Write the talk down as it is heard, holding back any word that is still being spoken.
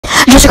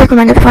just a quick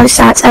reminder before this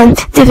starts,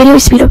 the video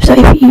is speed up, so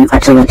if you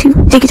actually want to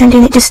take your time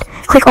doing it, just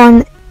click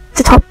on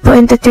the top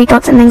button, the 3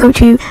 dots, and then go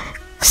to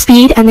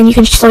speed, and then you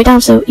can slow it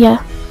down. So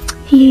yeah.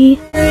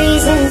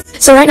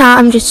 So right now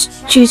I'm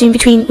just choosing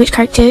between which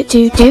character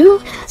to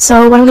do.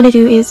 So what I'm gonna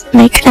do is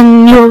make a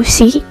new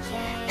OC,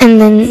 and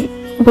then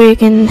we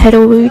can head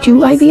over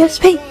to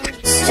IbIsPaint.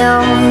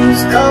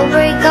 Stones go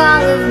break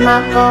all of my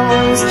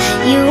bones.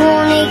 You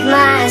won't ache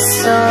my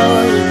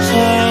soul. You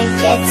can't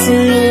get to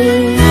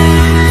me.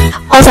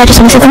 Also, I just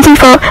want to say thank you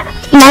for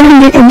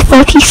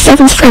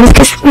 947 subscribers,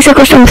 because we're so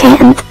close to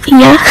 1K, and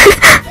yeah,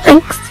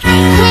 thanks.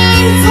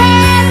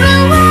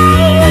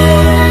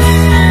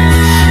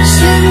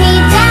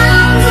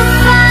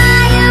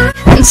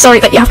 I'm sorry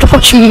that you have to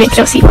watch me make it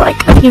OC for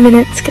like a few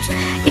minutes, because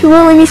it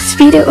won't let me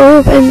speed it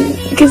up, and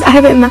because I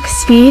have it at max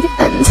speed,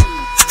 and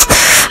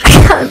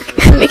I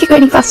can't make it go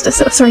any faster,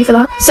 so sorry for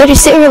that. So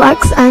just sit and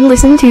relax and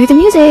listen to the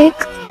music.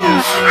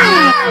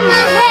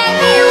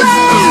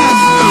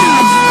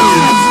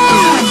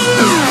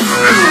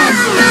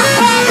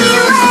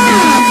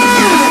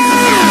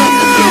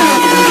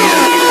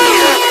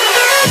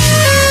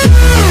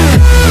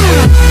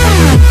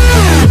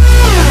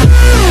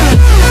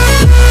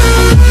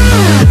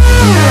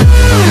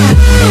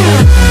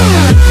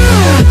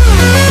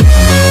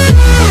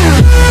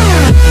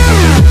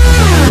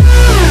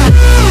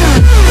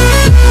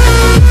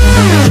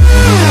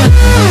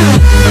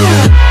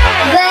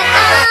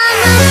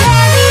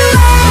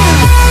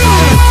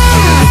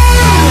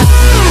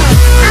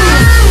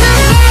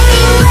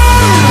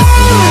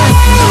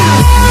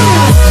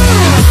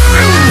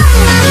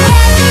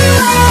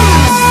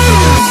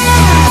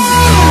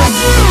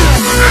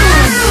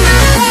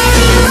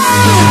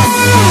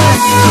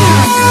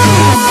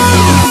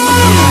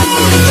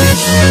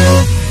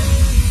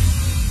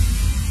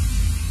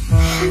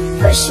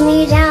 Push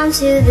me down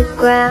to the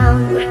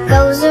ground. What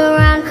goes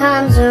around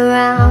comes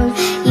around.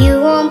 You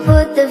won't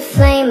put the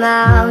flame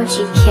out.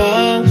 You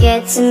can't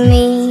get to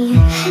me.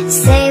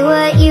 Say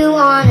what you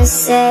wanna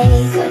say.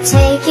 Go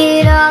take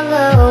it all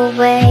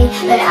away.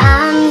 But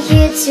I'm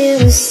here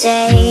to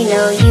stay.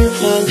 No, you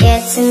can't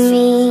get to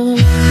me.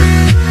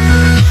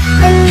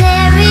 And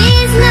there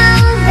is no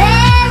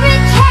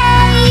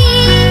barricade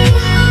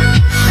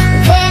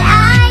that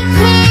I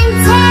can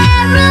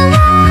tear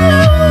away.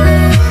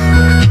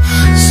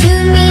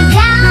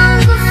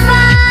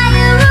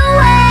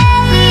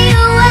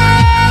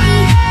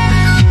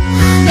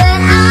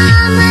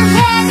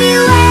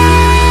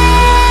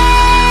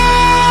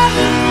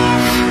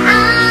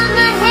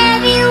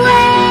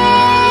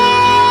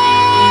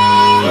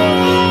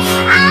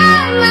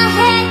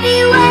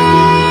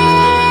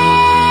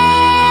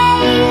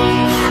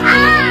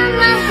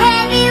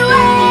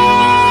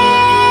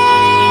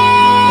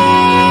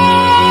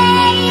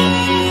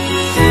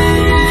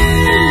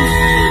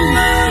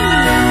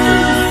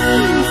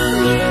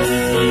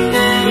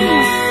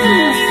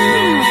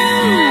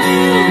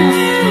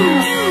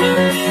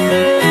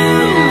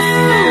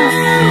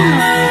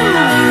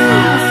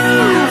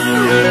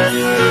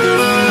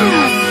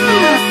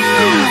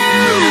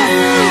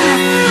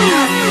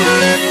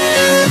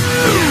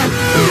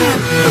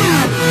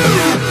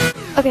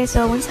 Okay,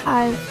 so once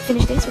I've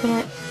finished this, we're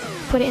gonna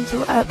put it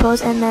into a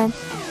pose and then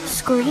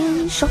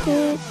screenshot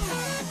it.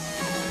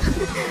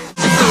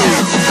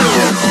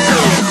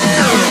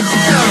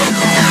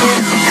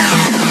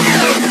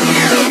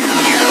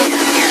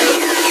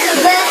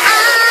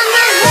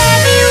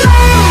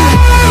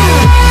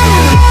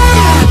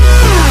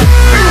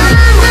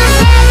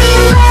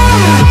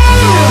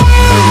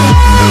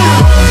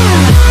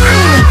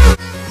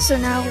 So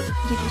now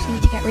you just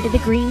need to get rid of the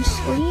green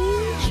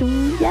screen. So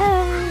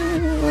yeah.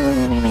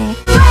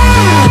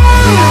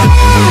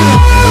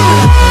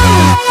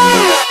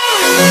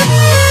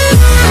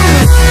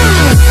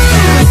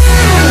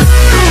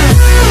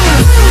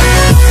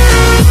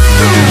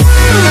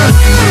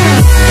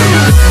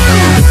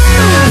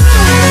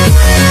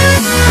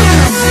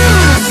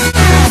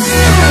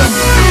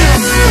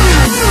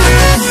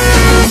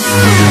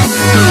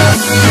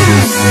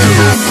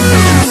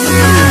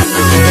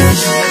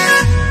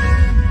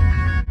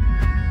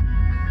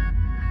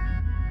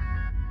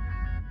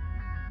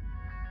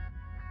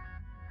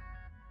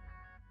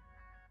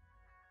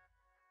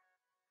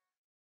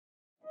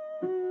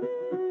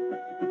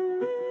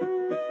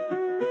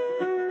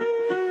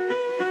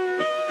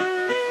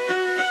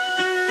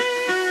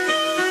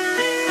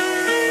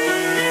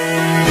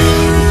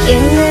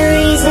 Give me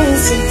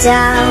reasons to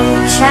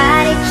doubt, try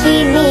to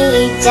keep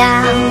me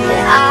down,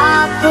 but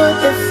I'll put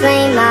the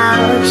flame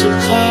out. You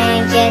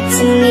can't get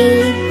to me.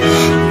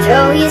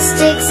 Throw your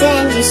sticks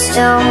and your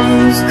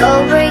stones, go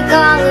break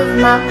all of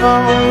my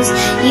bones.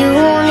 You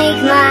won't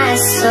ache my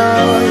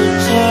soul. You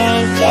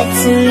can't get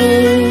to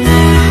me.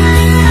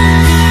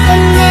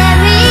 And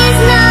there is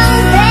no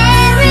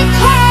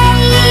barricade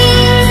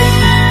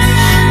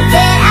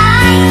that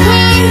I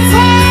can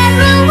tear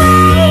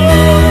away.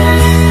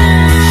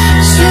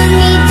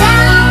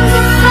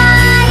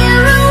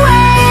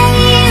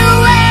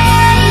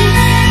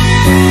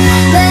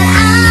 But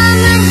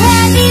I'm a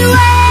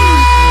heavyweight.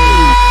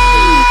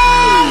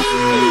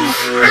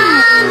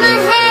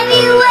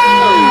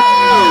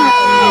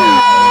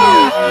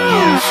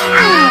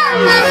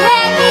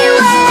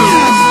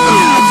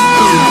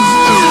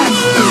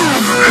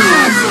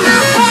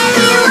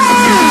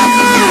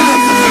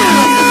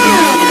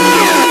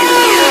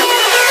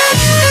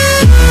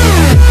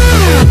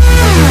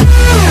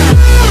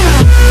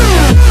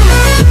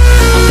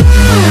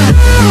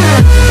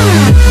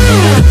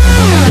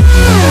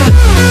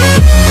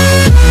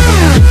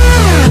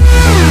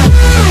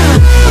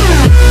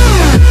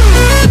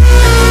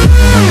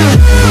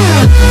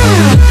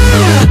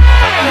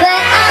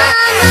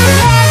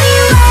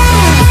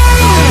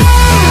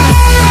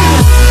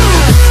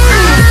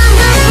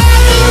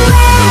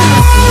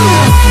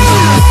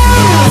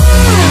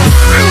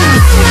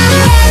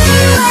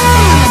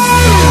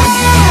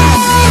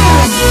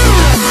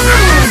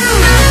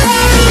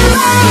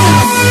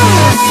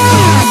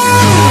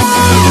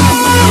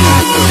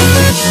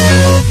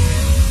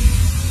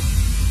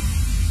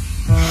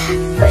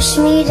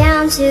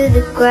 down to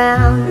the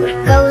ground. What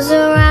goes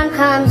around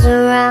comes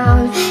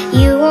around.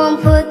 You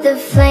won't put the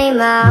flame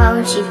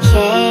out, you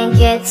can't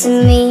get to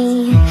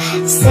me.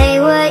 Say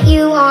what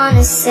you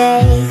wanna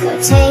say, go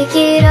take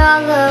it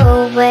all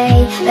away,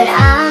 but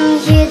I'm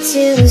here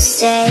to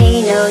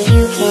stay, no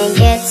you can't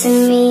get to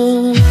me.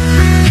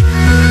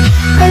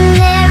 And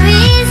there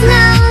is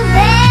no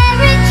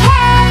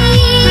barricade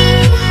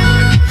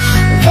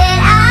that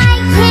I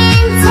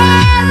can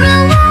tear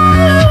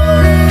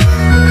away.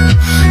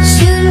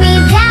 Shoot me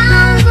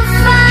down, the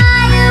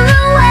fire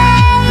away,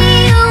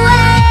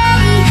 away.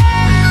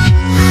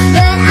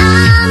 But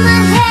I'm a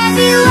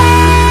heavyweight,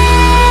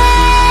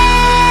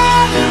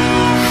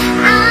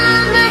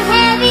 I'm a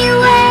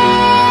heavyweight,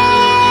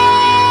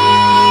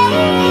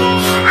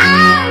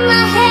 I'm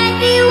a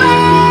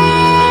heavyweight,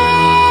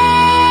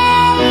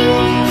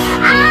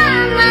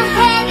 I'm a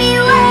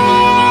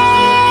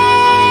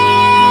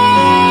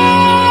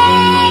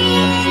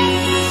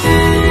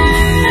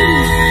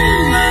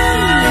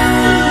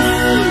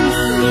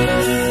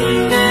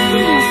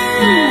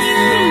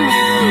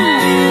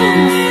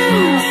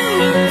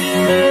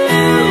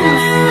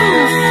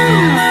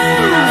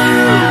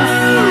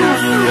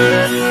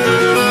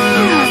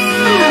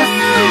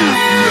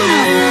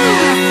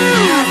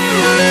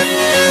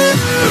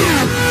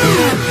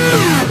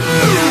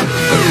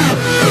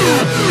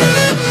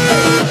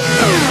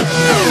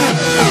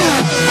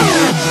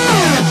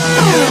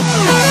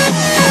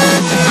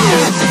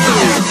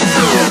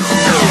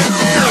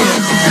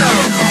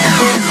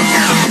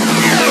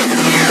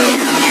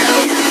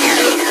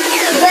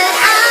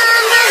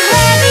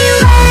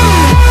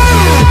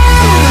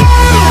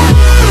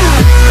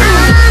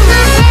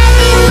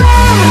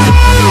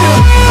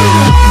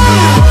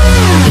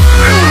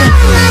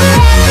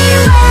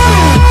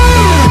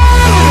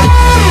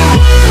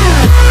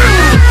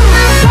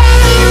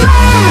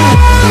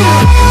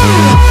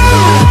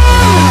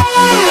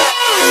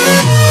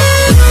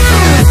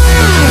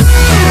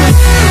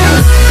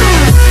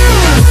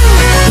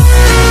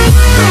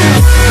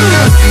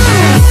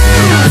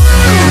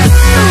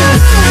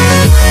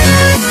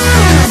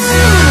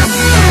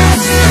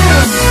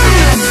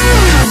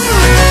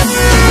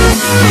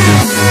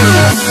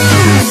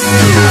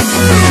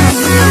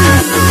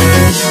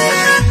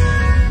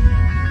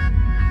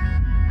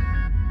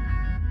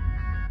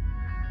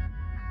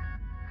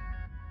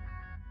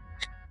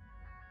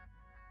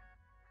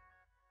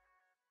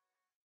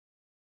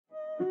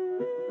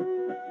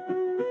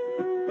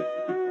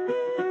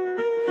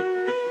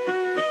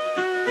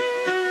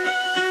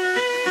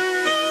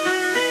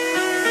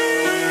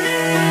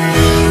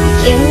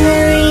give me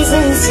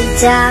reasons to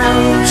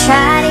doubt,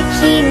 try to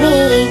keep me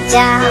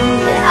down,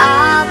 but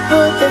I'll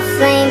put the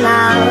flame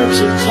out,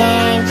 you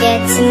can't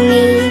get to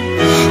me.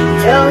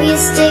 Throw your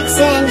sticks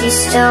and your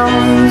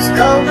stones,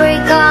 go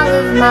break all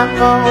of my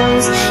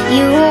bones.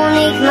 You won't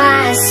ache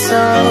my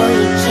soul,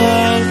 you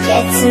can't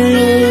get to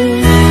me.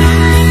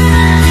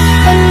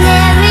 And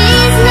there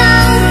is no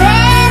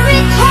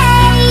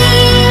barricade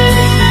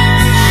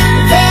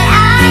that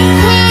I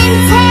can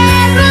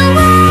tear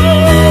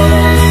away.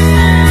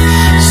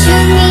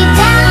 Shoot me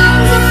down,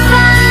 the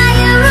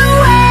fire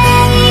away,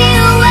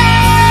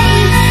 away.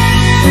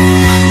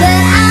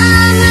 But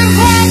I'm a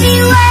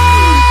heavyweight,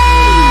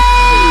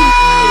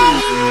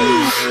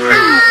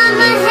 I'm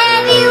a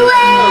heavyweight,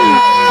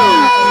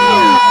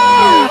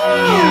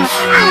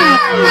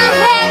 I'm a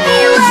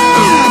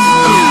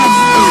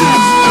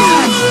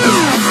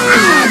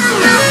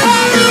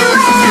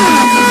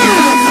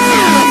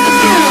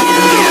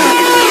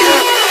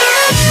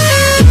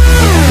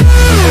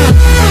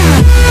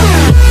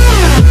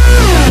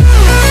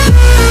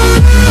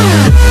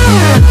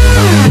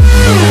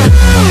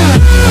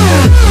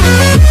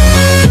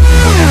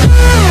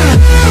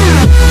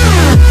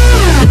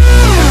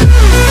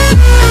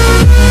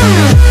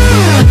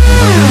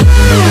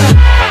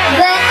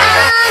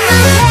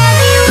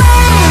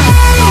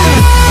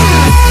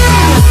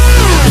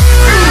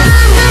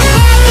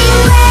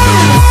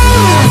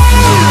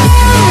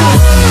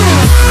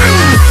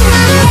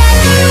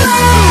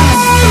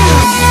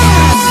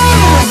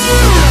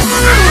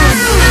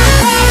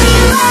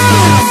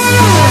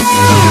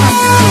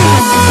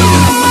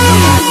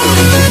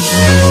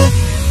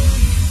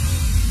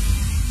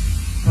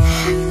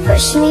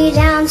push me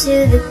down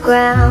to the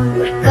ground.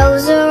 What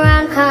goes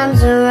around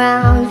comes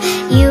around.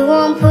 You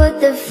won't put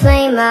the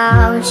flame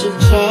out, you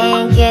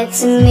can't get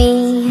to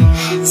me.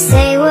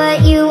 Say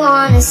what you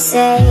wanna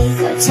say,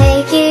 go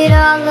take it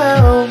all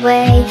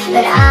away,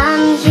 but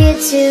I'm here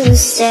to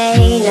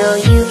stay, no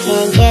you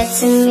can't get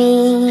to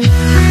me.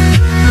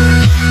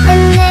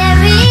 And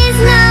there is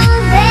no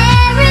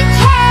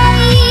barricade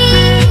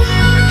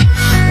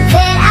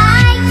that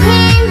I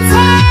can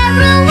tear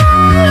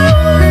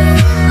away.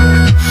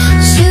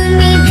 Shoot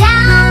me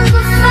down,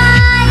 the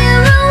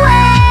fire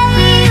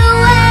away,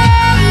 away.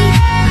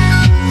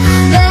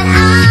 But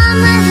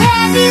I'm a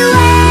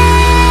heavyweight,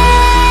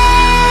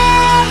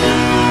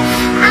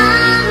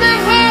 I'm a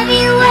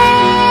heavyweight,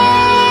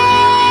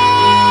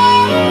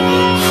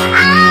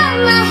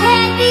 I'm a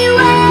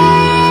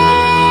heavyweight.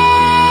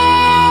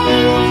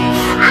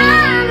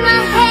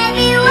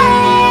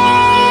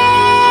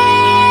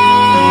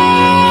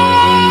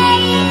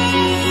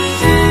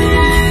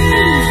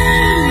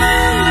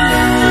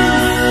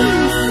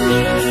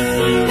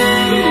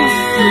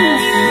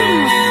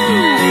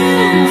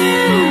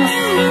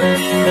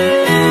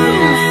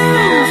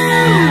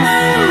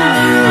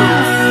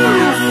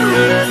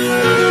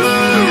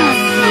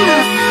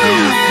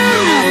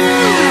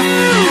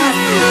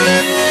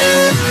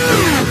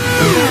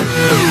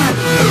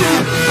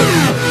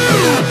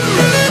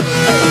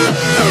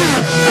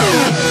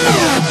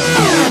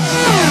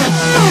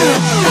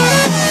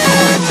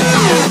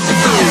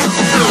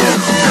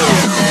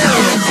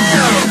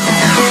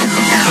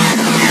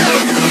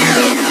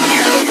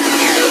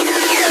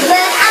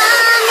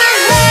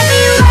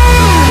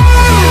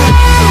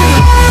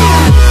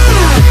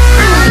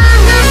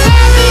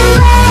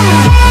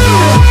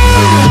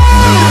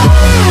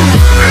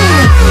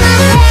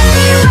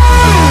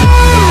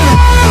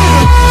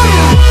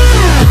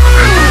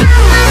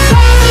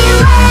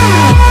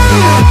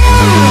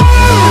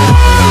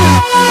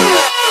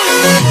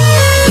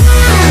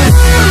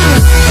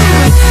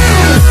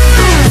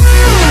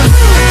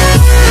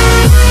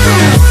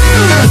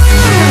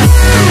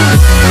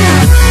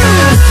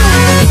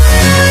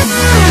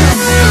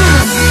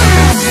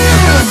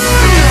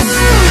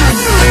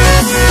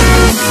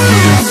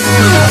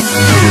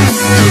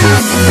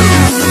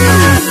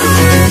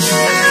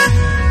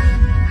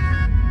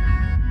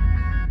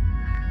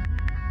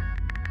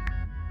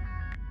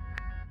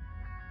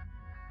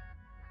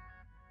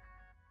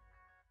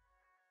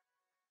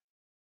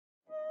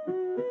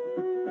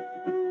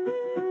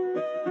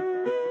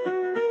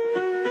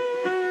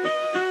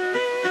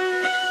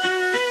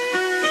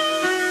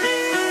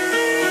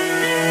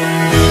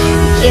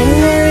 Give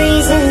me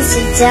reasons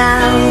to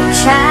doubt,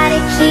 try to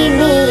keep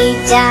me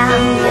down,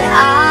 but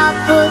I'll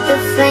put the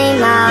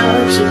flame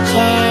out, you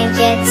can't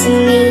get to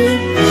me.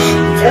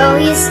 Throw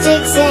your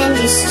sticks and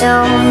your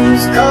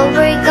stones, go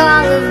break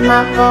all of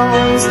my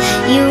bones.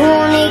 You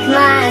won't ache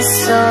my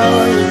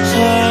soul, you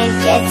can't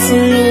get to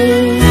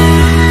me.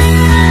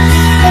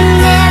 And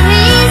there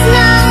is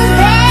no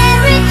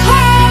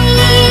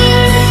barricade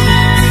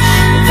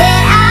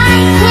that I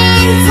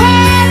can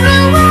tear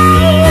away.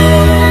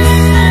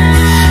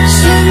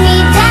 Shoot me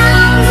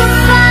down to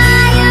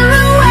fire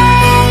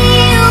away,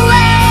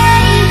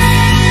 away.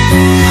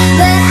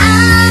 But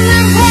I'm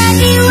a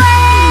heavyweight,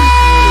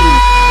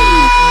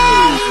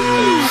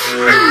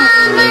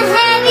 I'm a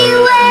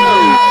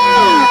heavyweight,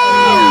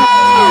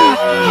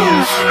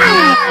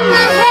 I'm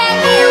a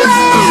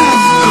heavyweight.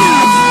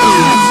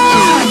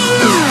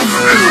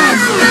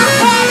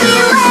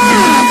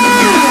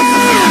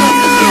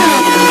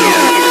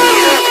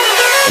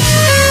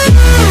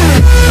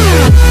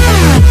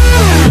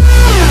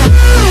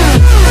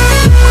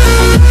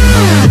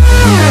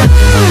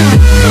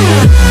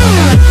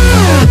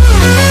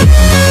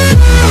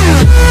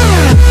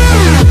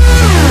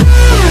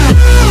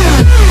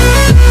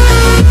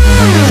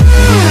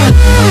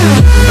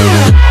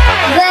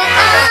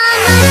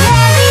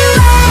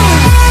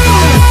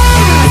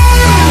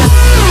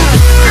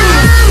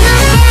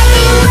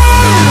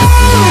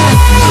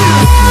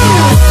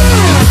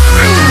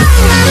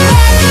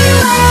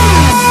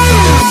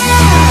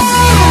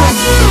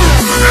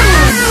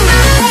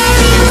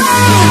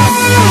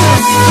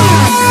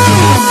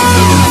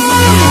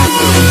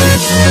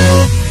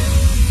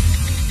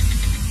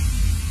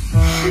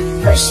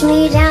 Push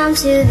me down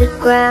to the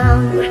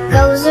ground, what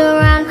goes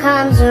around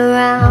comes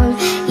around.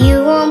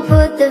 You won't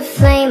put the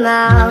flame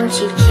out,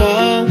 you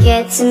can't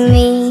get to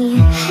me.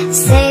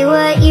 Say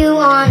what you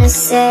wanna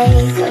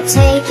say, go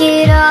take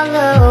it all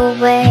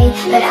away,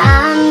 but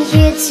I'm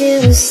here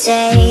to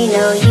stay,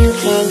 no you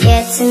can't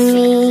get to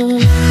me.